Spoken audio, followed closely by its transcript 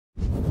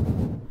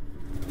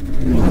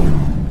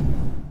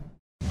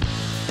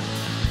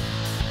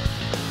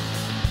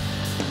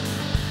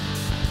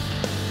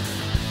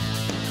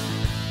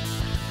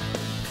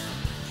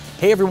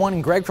Hey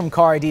everyone, Greg from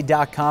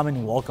CARRID.com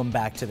and welcome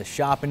back to the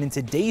shop. And in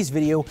today's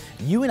video,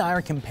 you and I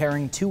are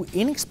comparing two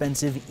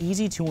inexpensive,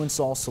 easy to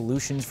install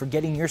solutions for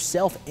getting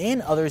yourself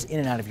and others in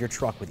and out of your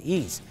truck with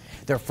ease.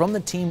 They're from the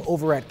team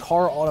over at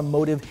CARR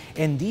Automotive,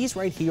 and these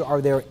right here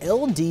are their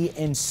LD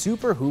and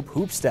Super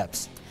Hoop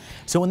steps.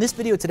 So in this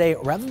video today,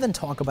 rather than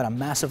talk about a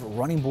massive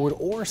running board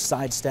or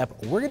side step,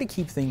 we're going to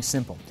keep things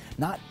simple.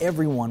 Not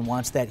everyone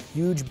wants that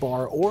huge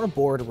bar or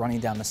board running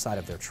down the side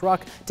of their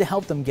truck to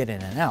help them get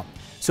in and out.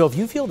 So if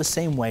you feel the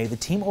same way, the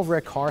team over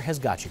at CARR has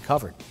got you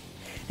covered.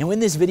 Now in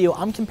this video,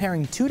 I'm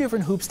comparing two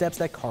different hoop steps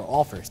that CARR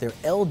offers, their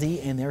LD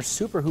and their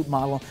Super Hoop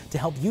model, to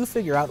help you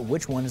figure out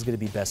which one is going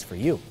to be best for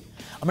you.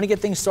 I'm going to get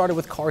things started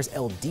with CARR's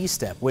LD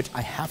step, which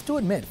I have to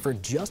admit, for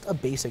just a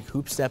basic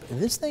hoop step,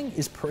 this thing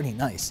is pretty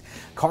nice.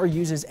 CARR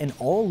uses an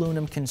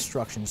all-aluminum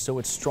construction, so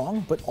it's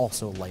strong but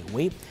also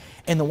lightweight.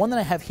 And the one that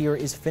I have here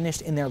is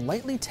finished in their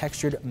lightly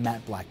textured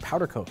matte black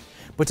powder coat.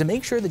 But to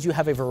make sure that you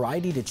have a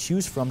variety to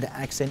choose from to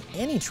accent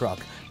any truck,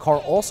 CARR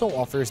also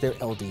offers their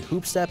LD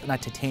hoop step in a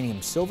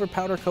titanium silver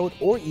powder coat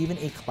or even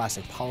a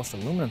classic polished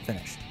aluminum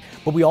finish.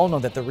 But we all know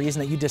that the reason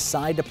that you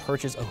decide to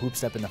purchase a hoop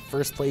step in the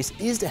first place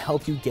is to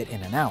help you get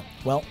in and out.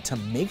 Well, to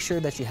make sure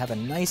that you have a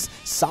nice,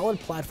 solid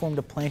platform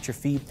to plant your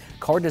feet,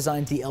 CARR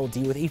designed the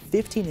LD with a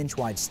 15-inch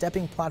wide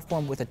stepping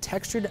platform with a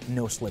textured,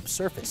 no-slip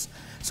surface.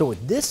 So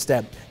with this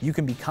step, you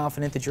can be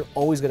confident that you're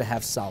always going to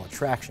have solid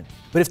traction.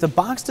 But if the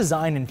box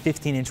design and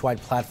 15-inch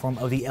wide platform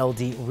of the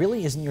LD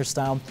really isn't your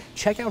style,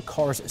 check out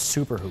CARR's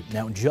Super Hoop.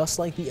 Now, just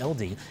like the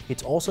LD,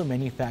 it's also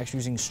manufactured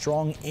using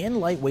strong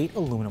and lightweight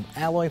aluminum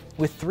alloy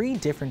with 3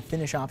 different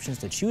finish options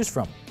to choose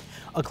from.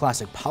 A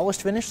classic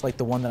polished finish like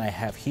the one that I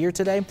have here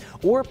today,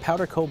 or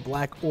powder coat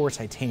black or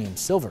titanium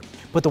silver.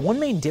 But the one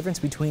main difference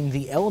between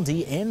the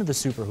LD and the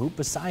Super Hoop,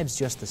 besides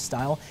just the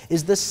style,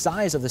 is the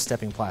size of the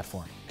stepping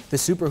platform. The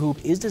Super Hoop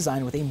is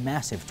designed with a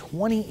massive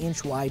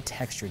 20-inch wide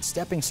textured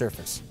stepping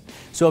surface.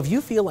 So if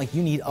you feel like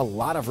you need a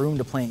lot of room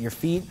to plant your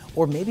feet,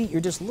 or maybe you're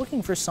just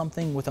looking for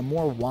something with a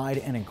more wide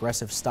and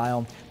aggressive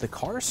style, the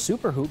CARR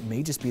Super Hoop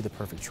may just be the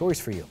perfect choice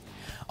for you.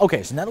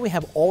 Okay, so now that we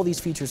have all these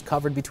features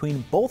covered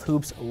between both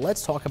hoops,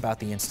 let's talk about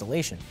the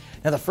installation.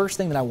 Now the first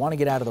thing that I want to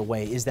get out of the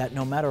way is that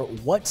no matter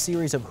what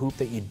series of hoop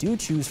that you do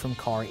choose from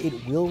CARR,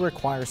 it will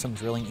require some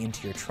drilling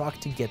into your truck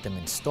to get them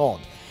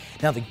installed.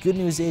 Now the good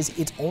news is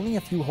it's only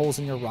a few holes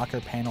in your rocker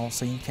panel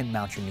so you can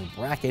mount your new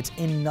brackets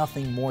and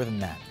nothing more than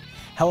that.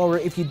 However,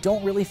 if you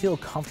don't really feel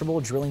comfortable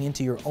drilling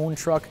into your own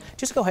truck,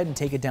 just go ahead and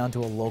take it down to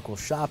a local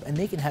shop and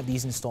they can have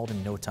these installed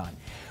in no time.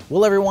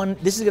 Well everyone,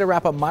 this is going to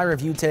wrap up my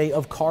review today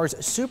of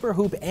CARR's Super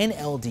Hoop and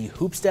LD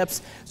hoop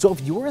steps. So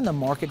if you're in the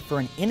market for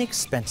an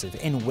inexpensive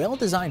and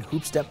well-designed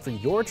hoop step for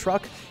your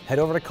truck, head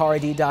over to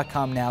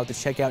CARRID.com now to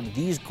check out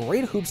these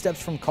great hoop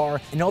steps from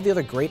CARR and all the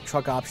other great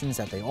truck options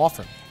that they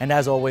offer. And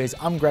as always,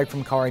 I'm Greg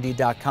from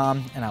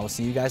CARRID.com and I will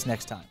see you guys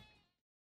next time.